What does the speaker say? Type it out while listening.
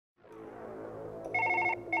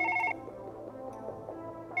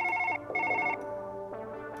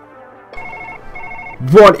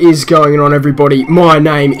What is going on, everybody? My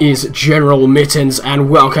name is General Mittens and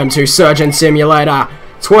welcome to Surgeon Simulator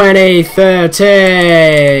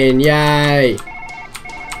 2013! Yay!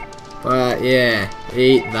 But yeah,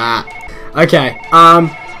 eat that. Okay,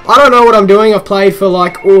 I don't know what I'm doing. I've played for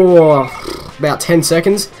like, about 10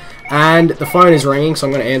 seconds and the phone is ringing, so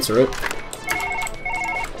I'm going to answer it.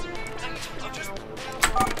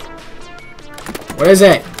 What is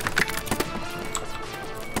it?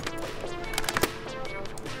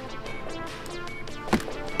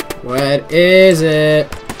 What is it?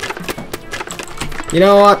 You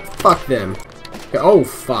know what? Fuck them. Oh,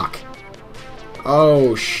 fuck.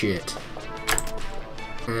 Oh, shit.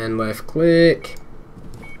 And left click.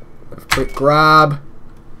 Left click grab.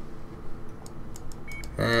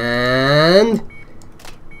 And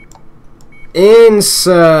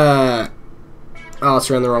insert. Oh,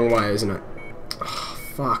 it's around the wrong way, isn't it? Oh,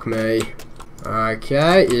 fuck me.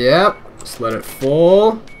 Okay, yep. Just let it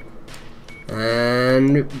fall.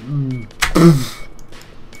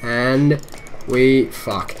 And we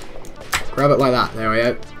fuck. Grab it like that. There we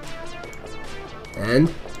go.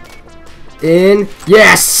 And in.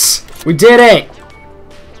 Yes! We did it!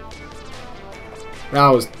 That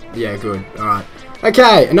was, yeah, good. Alright.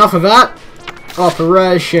 Okay, enough of that.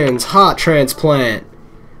 Operations. Heart transplant.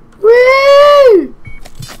 Woo!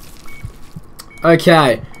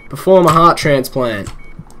 Okay. Perform a heart transplant.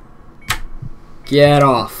 Get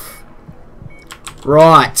off.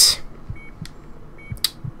 Right.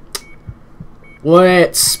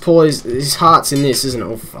 Let's pull his heart's in this, isn't it?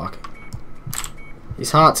 Oh, fuck.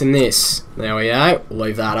 His heart's in this. There we go. We'll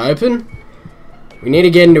leave that open. We need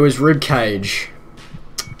to get into his rib cage.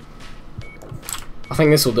 I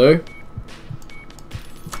think this will do.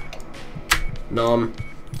 Nom.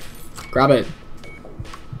 Grab it.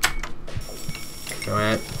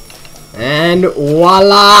 Alright. And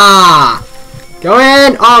voila! Go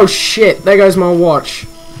in! Oh shit, there goes my watch.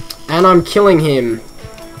 And I'm killing him.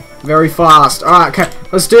 Very fast. Alright, okay,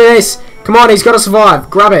 let's do this. Come on, he's got to survive.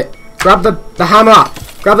 Grab it. Grab the hammer.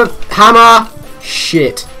 Grab the hammer.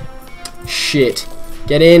 Shit. Shit.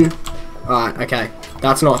 Get in. Alright, okay.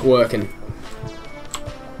 That's not working.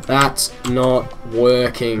 That's not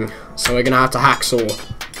working. So we're going to have to hacksaw.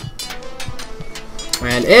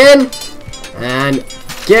 And in. And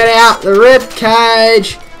get out the rib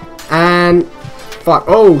cage. And fuck.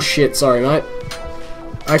 Oh shit, sorry mate.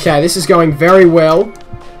 Okay, this is going very well.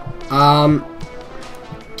 Let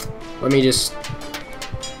me just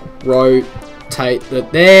rotate the.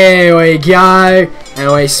 There we go.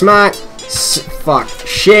 And we smack. Fuck.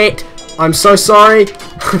 Shit. I'm so sorry.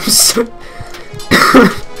 I'm so.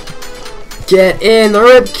 Get in the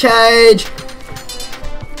rib cage.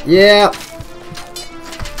 Yeah.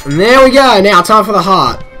 And there we go. Now, time for the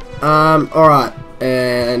heart. Alright.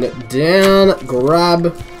 And down,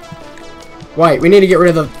 grab. Wait, we need to get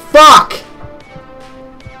rid of the. Fuck!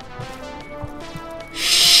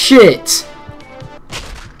 Shit!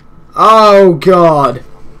 Oh god.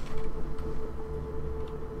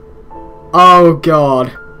 Oh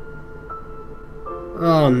god.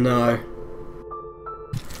 Oh no.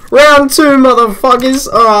 Round 2, motherfuckers!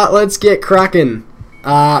 Alright, let's get cracking.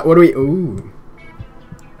 What do we. Ooh.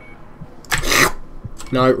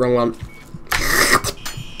 No, wrong one.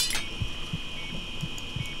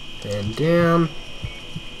 And down.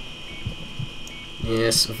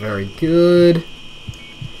 Yes, very good.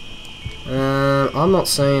 I'm not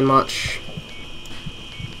seeing much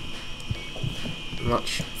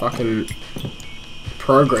fucking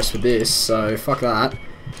progress with this, so fuck that.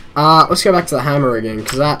 Let's go back to the hammer again,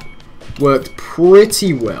 because that worked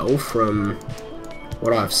pretty well from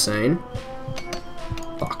what I've seen.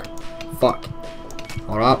 Fuck. Fuck.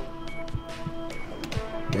 Hold up.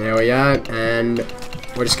 There we go, and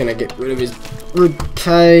we're just gonna get rid of his rib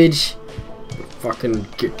cage. Fucking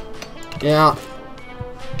get out.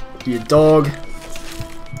 You dog.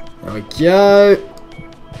 There we go.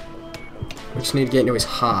 We just need to get into his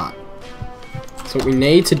heart. So what we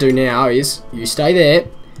need to do now is, you stay there.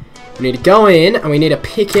 We need to go in and we need to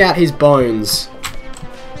pick out his bones.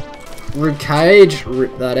 Rib cage,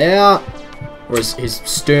 rip that out. Or his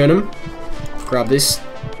sternum. Grab this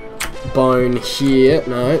bone here.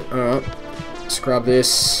 No, alright. Scrub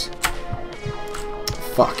this.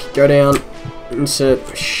 Fuck. Go down.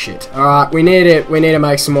 Insert. Shit. Alright, we need it. We need to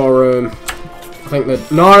make some more room. I think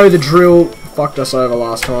that. No, the drill fucked us over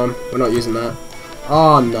last time. We're not using that.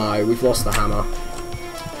 Oh no, we've lost the hammer.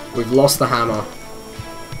 We've lost the hammer.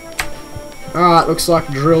 Alright, looks like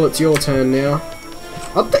drill, it's your turn now.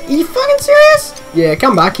 Are you fucking serious? Yeah,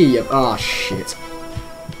 come back here, you. Oh shit.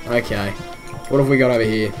 Okay. What have we got over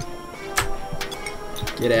here?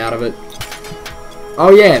 Get out of it. Oh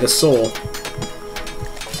yeah, the saw.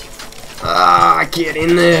 Ah, get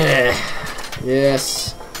in there.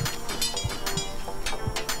 Yes.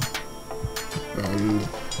 And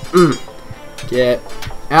get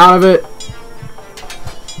out of it.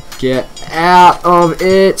 Get out of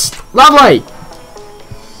it. Lovely.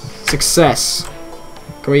 Success.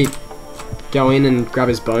 Can we go in and grab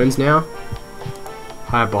his bones now?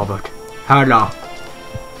 Hi, Bobbert. Hello.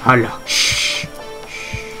 Hello. Shh.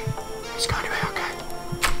 Shh. It's going to be okay.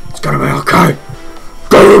 It's going to be okay.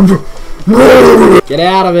 Get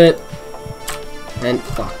out of it. And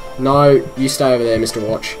fuck. No, you stay over there, Mr.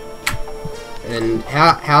 Watch. And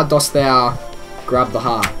how dost thou grab the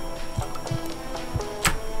heart?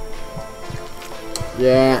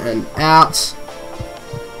 Yeah, and out.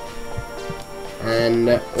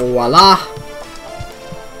 And voila.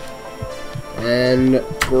 And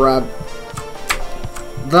grab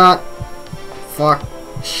that. Fuck.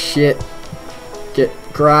 Shit.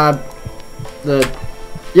 Grab the...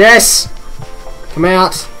 Yes! Come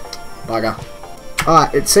out. Bugger.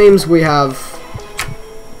 Alright, it seems we have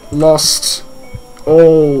lost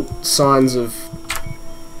all signs of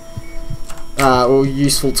all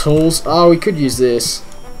useful tools. Oh, we could use this.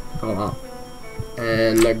 Hold up.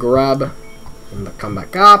 And grab and come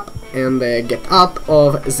back up and get out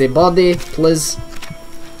of the body, please.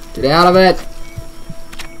 Get out of it.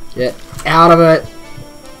 Get out of it.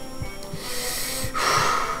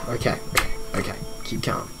 Okay. Okay. Keep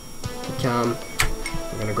calm. Keep calm.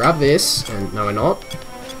 We're gonna grab this, and no, we're not.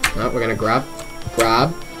 No, we're gonna grab.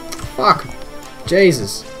 Fuck.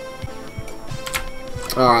 Jesus.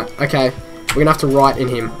 Alright, okay. We're gonna have to write in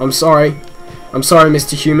him. I'm sorry. I'm sorry,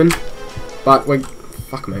 Mr. Human. But we're...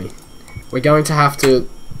 Fuck me. We're going to have to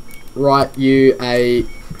write you a...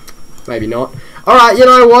 Maybe not. Alright, you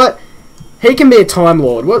know what? He can be a Time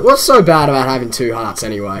Lord. What's so bad about having 2 hearts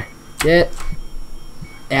anyway? Get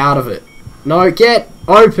out of it. No, get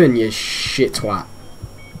open, you shit twat.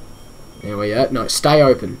 There we go. No, stay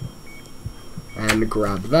open. And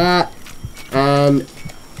grab that. And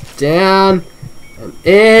down. And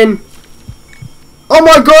in. Oh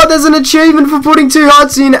my god, there's an achievement for putting 2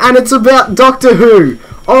 hearts in, and it's about Doctor Who.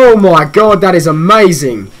 Oh my god, that is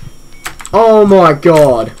amazing. Oh my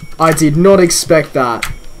god. I did not expect that.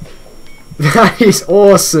 That is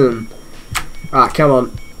awesome. Alright, come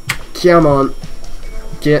on. Come on.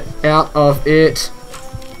 Get out of it.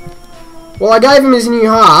 Well, I gave him his new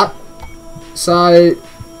heart. So...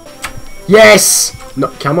 Yes! No,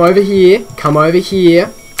 come over here. Come over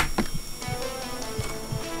here.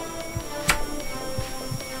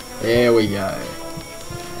 There we go.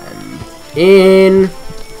 And in.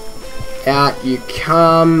 Out you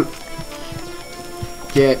come.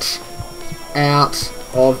 Get out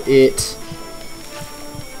of it.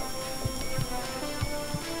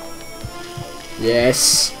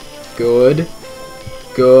 Yes. Good.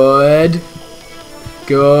 Good.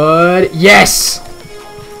 Good. Yes!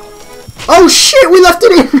 Oh shit, we left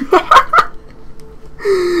it in!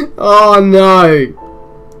 Oh no.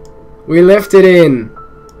 We left it in.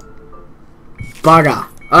 Bugger.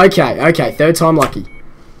 Okay, okay. 3rd time lucky.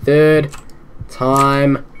 3rd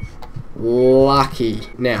time lucky.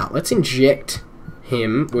 Now, let's inject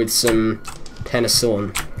him with some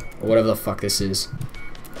penicillin. Or whatever the fuck this is.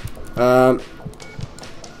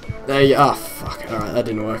 There you go. Oh, fuck. Alright, that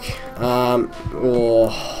didn't work. Oh.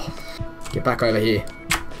 Get back over here.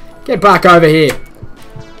 Get back over here.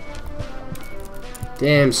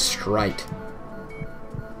 Damn straight.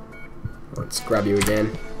 Let's grab you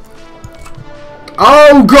again.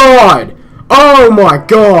 Oh god! Oh my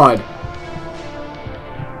god!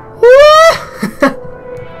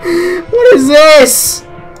 What is this?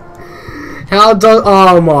 How does...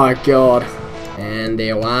 Oh my god. And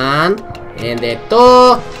the 1, and the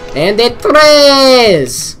 2, and the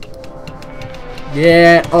 3!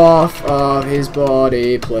 Get off of his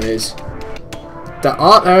body, please.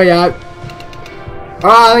 Oh, there we go. Alright,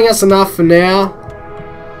 I think that's enough for now.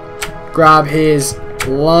 Grab his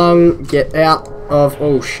lung, get out of...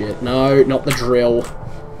 Oh shit, no, not the drill.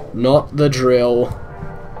 Not the drill.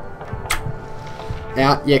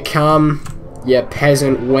 Out you come, you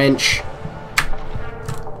peasant wench.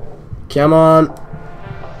 Come on.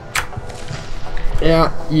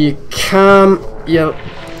 Out you come, you...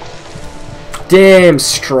 Damn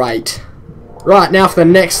straight. Right, now for the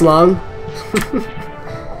next lung.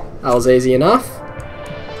 That was easy enough.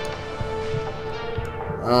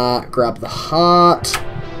 Grab the heart.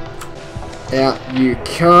 Out you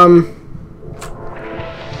come.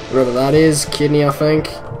 Whatever that is, kidney I think.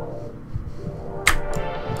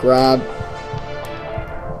 Grab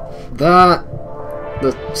that.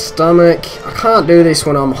 The stomach. I can't do this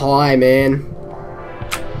when I'm high, man.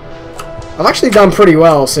 I've actually done pretty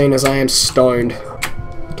well, seeing as I am stoned.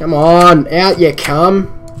 Come on, out you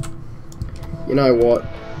come. You know what?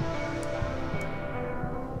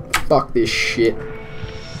 Fuck this shit.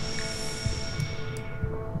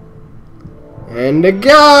 And a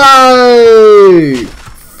go!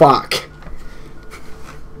 Fuck.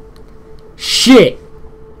 Shit.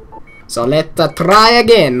 So let's try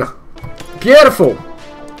again. Beautiful.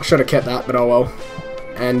 I should have kept that, but oh well.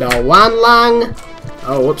 And one lung.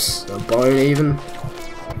 Oh, whoops. A bone even.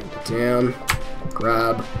 Down.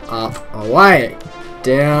 Grab. Up. Away.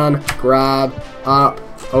 Down. Grab. Up.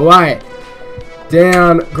 Away.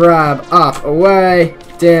 Down. Grab. Up. Away.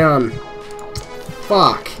 Down.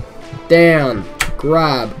 Fuck. Down.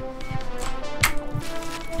 Grab.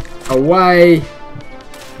 Away.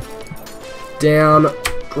 Down.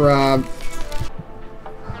 Grab.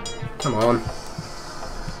 Come on.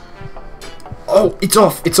 Oh, it's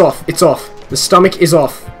off. It's off. It's off. The stomach is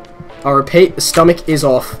off. I repeat, the stomach is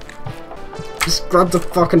off. Just grab the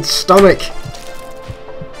fucking stomach.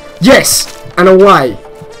 Yes! And away.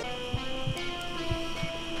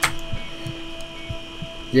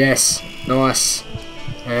 Yes. Nice.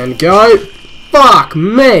 And go. Fuck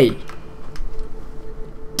me.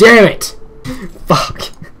 Damn it.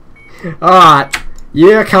 Fuck. Alright.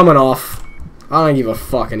 You're coming off. I don't give a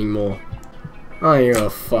fuck anymore. I don't give a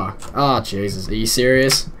fuck. Ah, oh, Jesus. Are you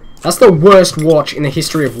serious? That's the worst watch in the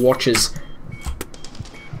history of watches.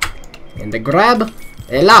 And the grab.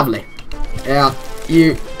 Lovely. Out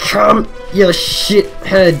you come, you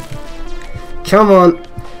shithead. Come on.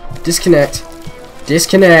 Disconnect.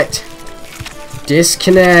 Disconnect.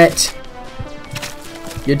 Disconnect.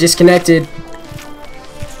 You're disconnected.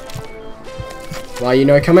 Well, you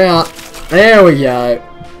know, come out. There we go.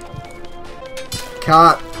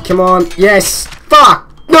 Cut. Come on. Yes.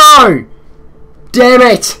 Fuck. No. Damn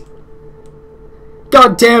it.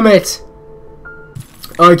 God damn it.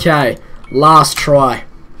 Okay. Last try.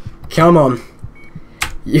 Come on.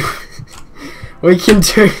 You. We can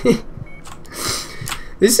do it.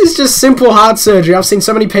 This is just simple heart surgery. I've seen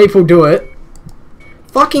so many people do it.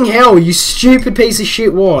 Fucking hell, you stupid piece of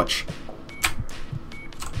shit watch.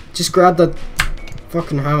 Just grab the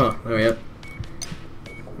fucking hammer. Oh, yep.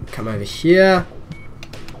 Come over here.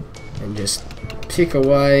 And just pick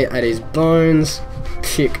away at his bones.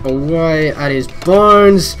 Pick away at his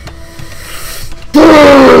bones.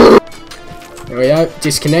 There we go.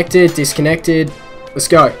 Disconnected. Disconnected. Let's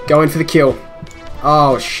go. Go in for the kill.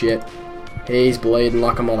 Oh, shit. He's bleeding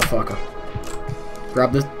like a motherfucker.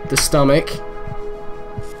 Grab the stomach.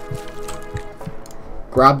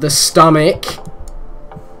 Grab the stomach.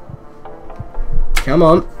 Come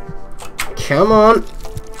on. Come on.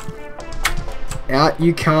 Out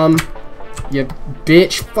you come. You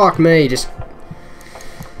bitch. Fuck me. Just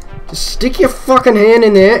stick your fucking hand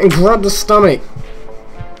in there and grab the stomach.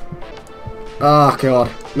 Oh, God.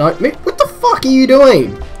 No. What the fuck are you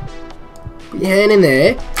doing? Put your hand in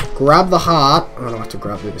there. Grab the heart. Oh, I don't have to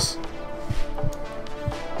grab this.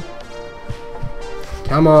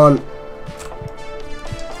 Come on.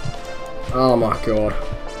 Oh my god.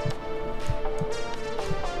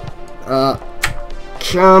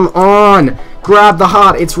 Come on! Grab the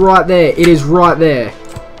heart, it's right there. It is right there.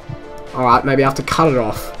 Alright, maybe I have to cut it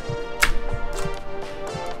off.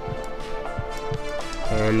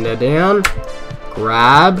 And down.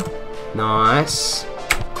 Grab. Nice.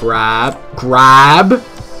 Grab. Grab.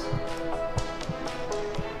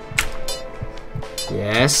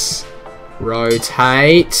 Yes.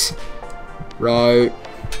 Rotate. Rotate.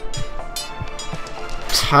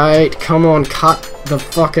 Come on, cut the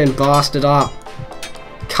fucking bastard up.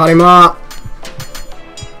 Cut him up.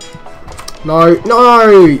 No, no.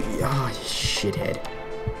 Oh, you shithead.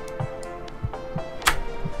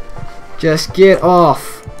 Just get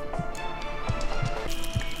off.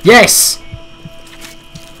 Yes.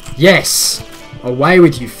 Yes. Away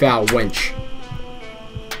with you, foul wench.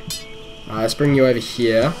 Let's bring you over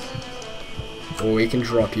here. Or we can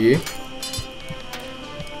drop you.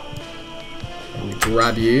 And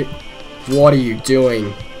grab you. What are you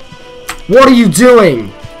doing? What are you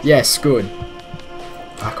doing? Yes, good.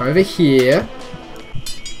 Back over here.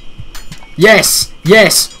 Yes!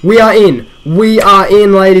 Yes! We are in! We are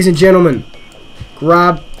in, ladies and gentlemen!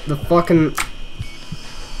 Grab the fucking...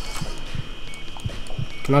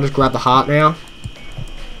 Can I just grab the heart now?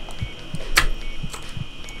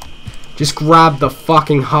 Just grab the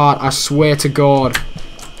fucking heart, I swear to God.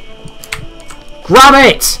 Grab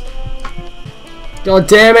it! God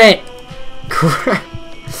damn it!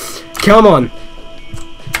 Come on.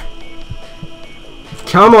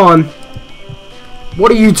 Come on.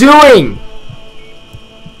 What are you doing?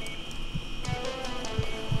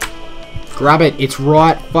 Grab it. It's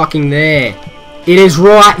right fucking there. It is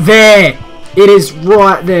right there. It is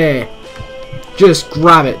right there. Just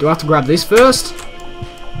grab it. Do I have to grab this first?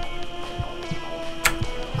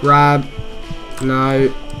 Grab.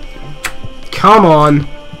 No. Come on.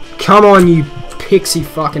 Come on, you pixie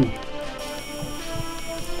fucking...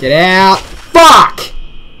 Get out. Fuck!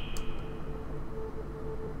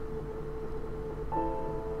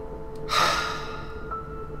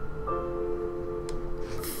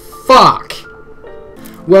 Fuck!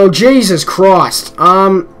 Well, Jesus Christ.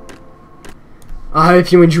 I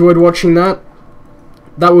hope you enjoyed watching that.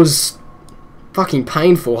 That was fucking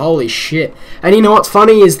painful. Holy shit. And you know what's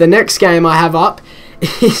funny is the next game I have up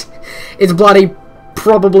is it's bloody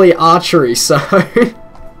probably archery, so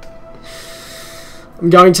I'm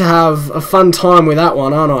going to have a fun time with that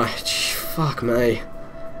one, aren't I? Fuck me.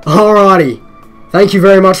 Alrighty. Thank you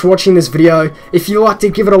very much for watching this video. If you liked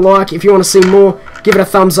it, give it a like. If you want to see more, give it a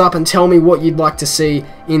thumbs up and tell me what you'd like to see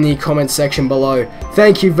in the comment section below.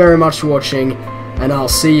 Thank you very much for watching, and I'll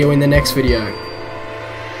see you in the next video.